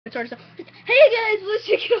It's already started. Hey guys, let's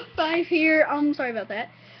check it out 5 here. Sorry about that.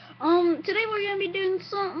 Today we're gonna be doing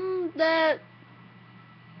something that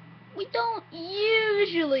we don't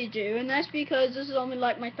usually do, and that's because this is only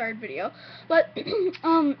like my 3rd video. But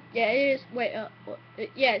yeah, it is. Wait,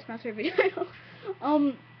 yeah, it's my 3rd video.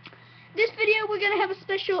 This video we're gonna have a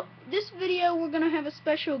special. This video we're gonna have a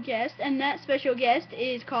special guest, and that special guest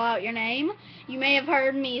is Call Out Your Name. You may have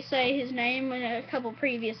heard me say his name in a couple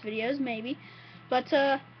previous videos, maybe. But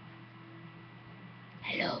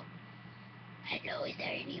hello, hello. Is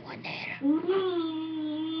there anyone there?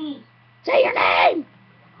 Say your name.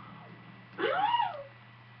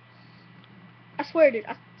 I swear, dude.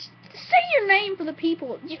 Say your name for the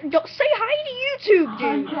people. Don't say hi to YouTube,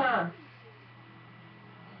 dude. Hunter.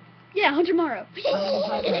 Yeah, Hunter Morrow.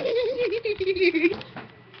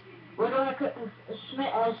 We're gonna cook a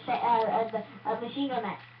machine gun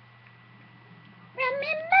match.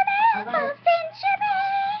 Remember that century.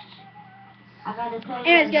 I gotta tell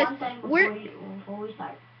you Anyways, guys, one thing before we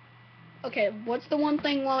start. Okay, what's the one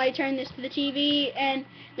thing while I turn this to the TV, and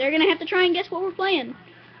they're gonna have to try and guess what we're playing.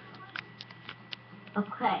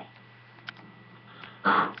 Okay.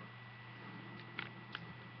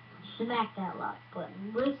 Smack that like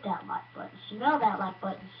button, lick that like button, smell that like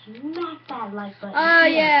button, smack that like button.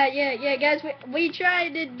 Yeah, guys, we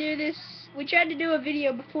tried to do this, we tried to do a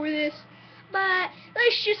video before this, but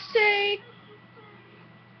let's just say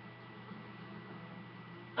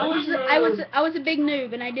I was a big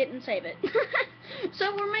noob and I didn't save it.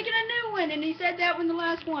 So we're making a new one, and he said that when the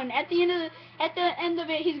last one. At the end of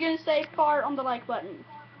it, he's gonna say part on the like button.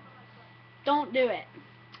 Don't do it.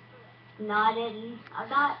 No, I didn't. I'm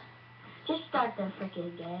not. Just start the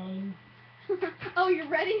freaking game. Oh, you're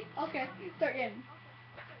ready? Okay, start game.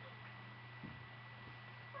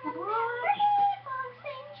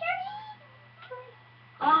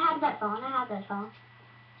 Oh, I have that phone.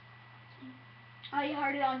 Oh, you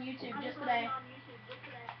heard it on YouTube just today.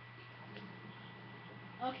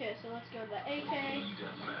 Okay, so let's go to the AK.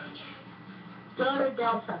 Go to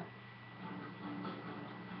Delta.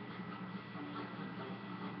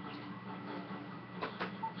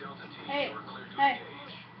 Hey.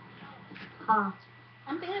 Huh.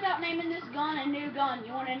 I'm thinking about naming this gun a new gun.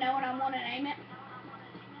 You want to know what I want to name it?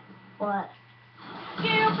 What?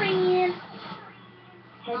 Girlfriend.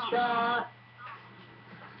 Headshot.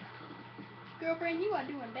 Girlfriend, you are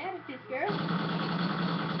doing bad at this, girl.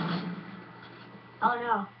 Oh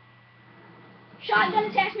no. Shotgun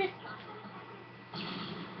attachment.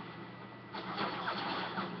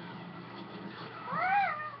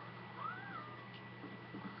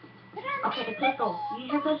 Okay, pistol.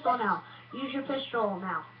 Use your pistol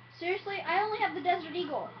now. Seriously, I only have the Desert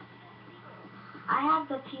Eagle. I have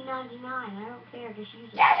the P99. I don't care. Just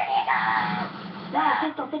use it. Desert Eagle! No,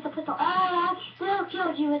 pistol. Oh, I still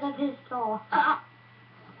killed you with a pistol.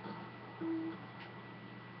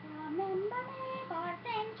 Remember me for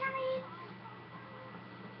centuries.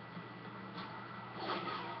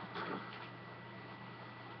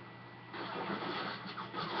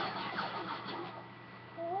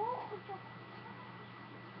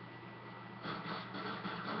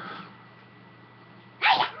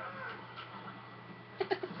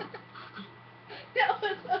 That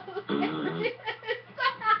was hilarious.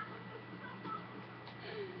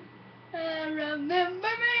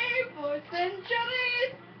 Remember me for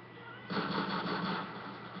centuries.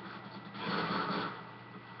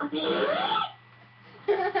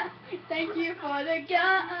 Thank you for the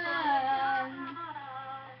gun.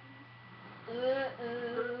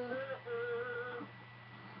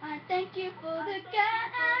 I thank you for the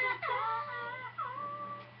gun.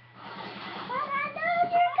 But I know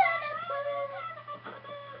you're gonna prove.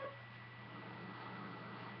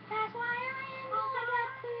 That's why I am gonna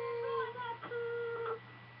prove.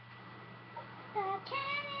 The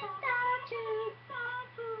cannon start to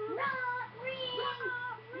run, ring,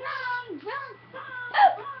 run.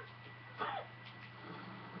 Oh!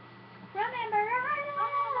 Remember our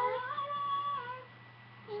love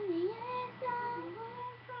in the anthem.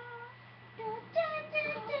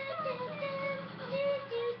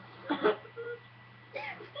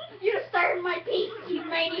 You disturbed my peace, you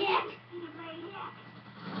maniac.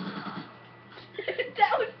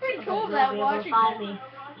 That was pretty cool that watching that.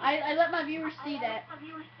 I let my viewers see that.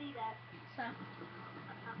 So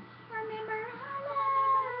remember our love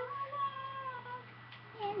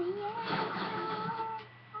in the anthem.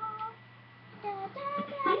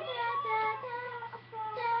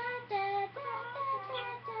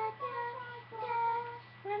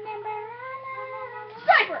 Remember our love.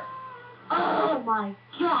 Sniper! Oh my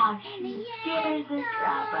gosh, you scared the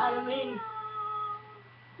crap out of me.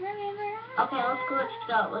 Okay, let's quick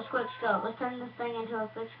scope. Let's quick scope. Let's turn this thing into a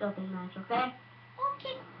quick scoping match, okay?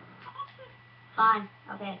 Okay. Fine.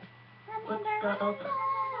 Okay. Quick scope.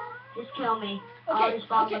 Just kill me. I'll Okay,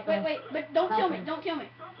 respawn okay, with wait, the wait, but don't kill me, sniper. don't kill me.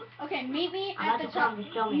 Okay, meet me I'm at about the to tell top. him,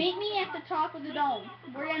 just kill me. Meet me at the top of the dome.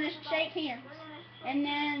 We're gonna shake hands, and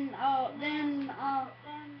then,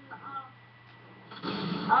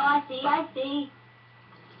 Oh, I see, I see.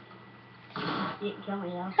 You can kill me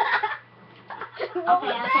though. What Okay,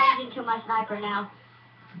 was I'm that? changing to my sniper now.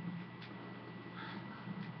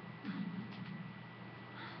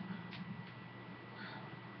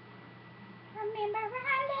 Remember our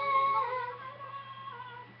love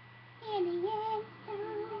in the end.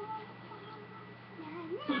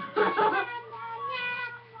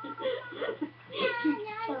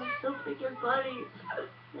 That was so freaking funny.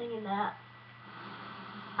 Singing that.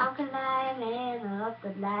 I'm climbing up the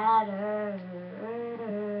ladder.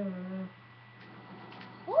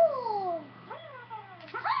 Ooh.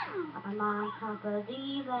 I'm on top of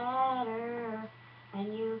the ladder, and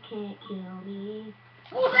you can't kill me.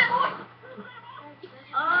 Oh, that boy!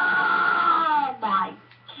 Oh my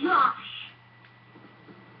gosh!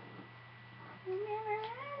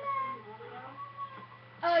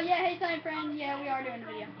 Oh yeah, hey time friend, yeah we are doing a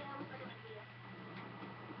video.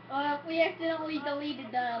 We accidentally deleted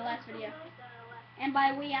the last video. And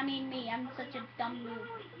by we I mean me, I'm such a dumb noob.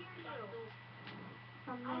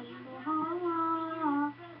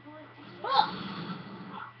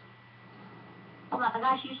 Oh my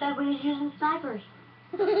gosh, you said we was using snipers.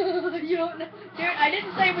 You don't know. Dude, I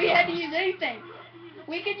didn't say we had to use anything.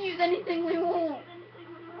 We can use anything we want.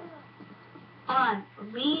 Hold on,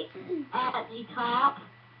 meet at the top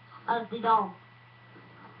of the dome.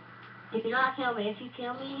 Do not kill me. If you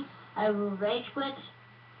kill me, I will rage quit.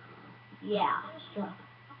 Yeah, stuff.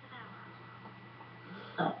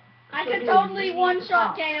 I could totally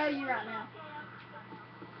one-shot KO you right now.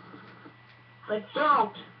 But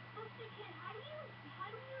don't.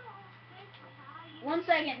 1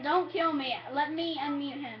 second, don't kill me. Let me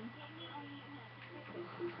unmute him.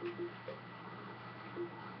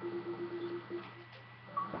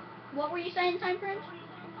 What were you saying, time friend?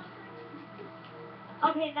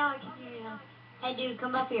 Okay, now I can hear you. Hey dude,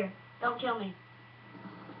 come up here. Don't kill me.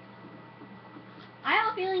 I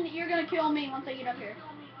have a feeling that you're gonna kill me once I get up here.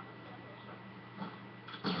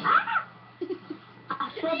 Ah!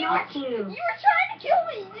 I said not to. You were trying to kill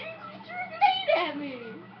me. You threw a grenade at me.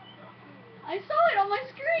 I saw it on my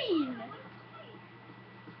screen.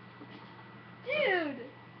 Dude.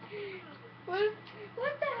 What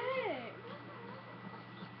the heck?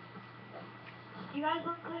 You guys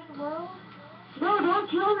want to clear the world? No, don't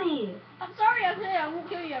kill me. I'm sorry, I said I won't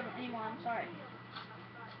kill you anymore. I'm sorry.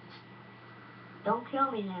 Don't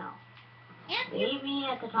kill me now. And Leave me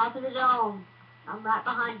at the top of the dome. I'm right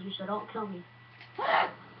behind you, so don't kill me.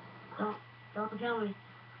 Don't kill me.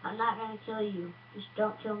 I'm not gonna kill you. Just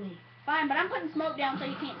don't kill me. Fine, but I'm putting smoke down so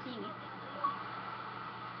you can't see me.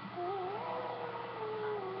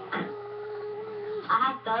 I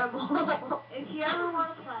have thermal. If you ever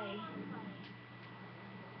want to play.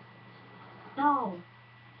 No.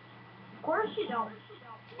 Of course you don't.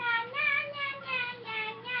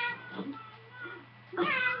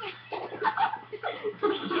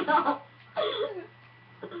 No.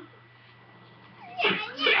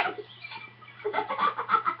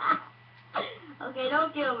 Okay,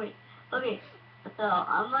 don't kill me. Okay, so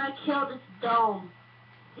I'm gonna kill this dome.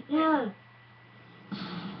 Yeah.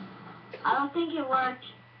 I don't think it worked.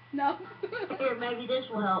 No. Here, maybe this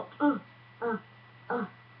will help.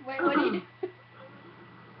 Wait, what do you do?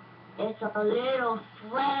 It's a little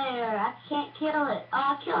flare. I can't kill it.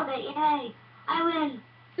 Oh, I killed it. Yay. I win.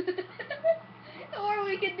 Or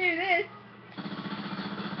we could do this.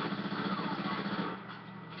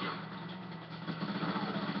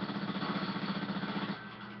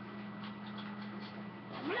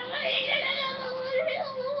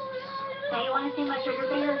 Hey, you want to see my trigger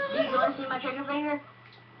finger? Do you want to see my trigger finger?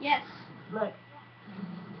 Yes. Look.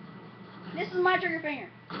 This is my trigger finger.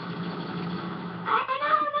 No.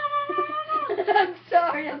 I'm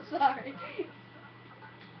sorry, I'm sorry.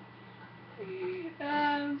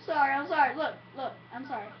 I'm sorry. Look, I'm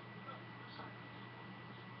sorry.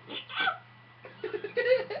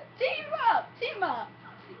 Team up.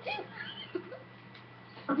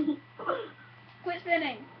 Quit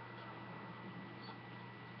spinning.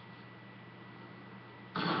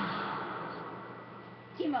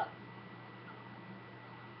 Team up.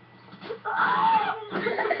 I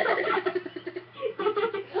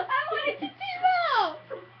wanted to team up.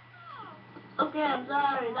 Okay, I'm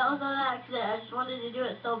sorry. That was an accident. I just wanted to do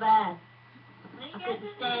it so bad. I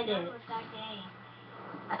couldn't stand it.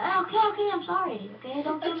 Okay, I'm sorry. Okay,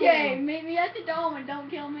 don't kill me. Okay, meet me at the dome and don't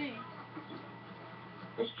kill me.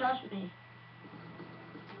 Just trust me.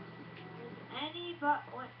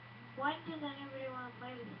 When does anybody want to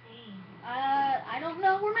play this game? I don't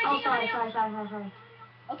know. We're making Oh, a sorry. video.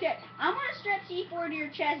 Okay, I'm gonna strap C4 to your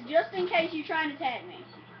chest just in case you try and attack me.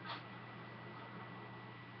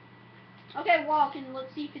 Okay, walk and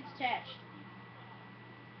let's see if it's attached.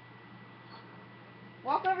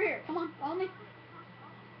 Walk over here. Come on, follow me.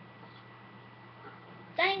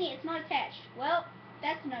 Dang it, it's not attached. Well,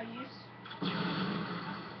 that's no use.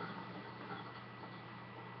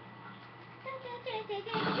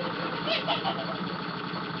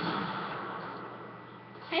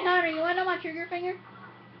 Hey Hunter, you want to know my trigger finger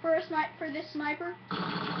for this sniper? No.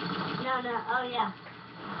 Oh yeah.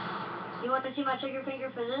 You want to see my trigger finger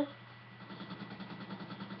for this?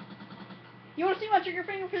 You want to see my trigger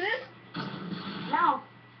finger for this? No.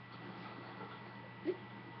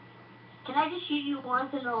 Can I just shoot you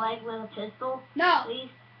once in the leg with a pistol? No. Please?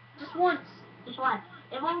 Just once. Just once.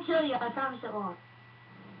 It won't kill you, I promise it won't.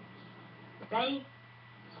 Ready?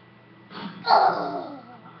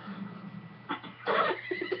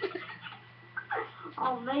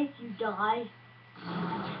 I'll make you die.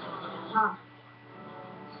 Huh.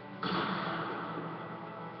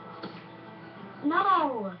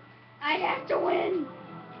 No! I have to win.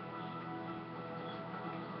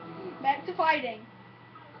 Back to fighting.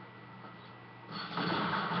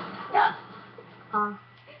 No. Huh.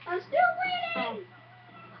 I'm still winning.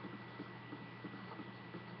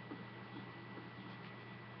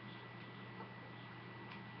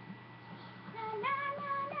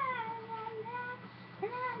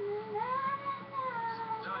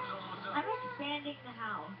 I'm expanding the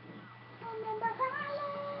house.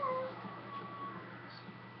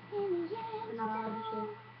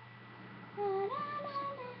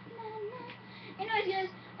 Anyways, guys,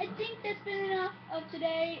 I think that's been enough of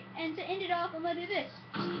today. And to end it off, I'm gonna do this.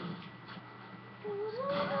 I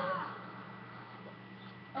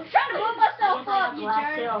was trying to blow myself up, you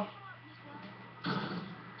jerk.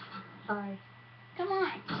 Sorry. Come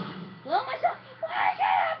on. Blow myself. Why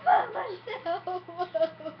can't I blow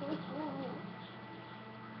myself?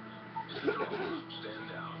 Stand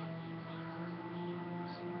down.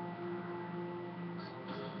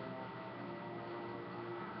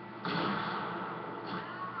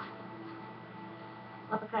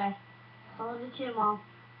 Okay. I'll leave it to you, Mom.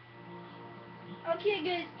 Okay,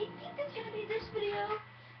 guys, I think that's gonna be this video.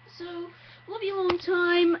 So, love you a long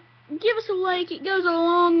time. Give us a like. It goes a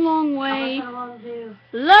long, long way. I love you.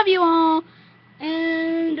 Love you all.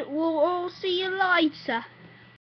 And we'll all see you later.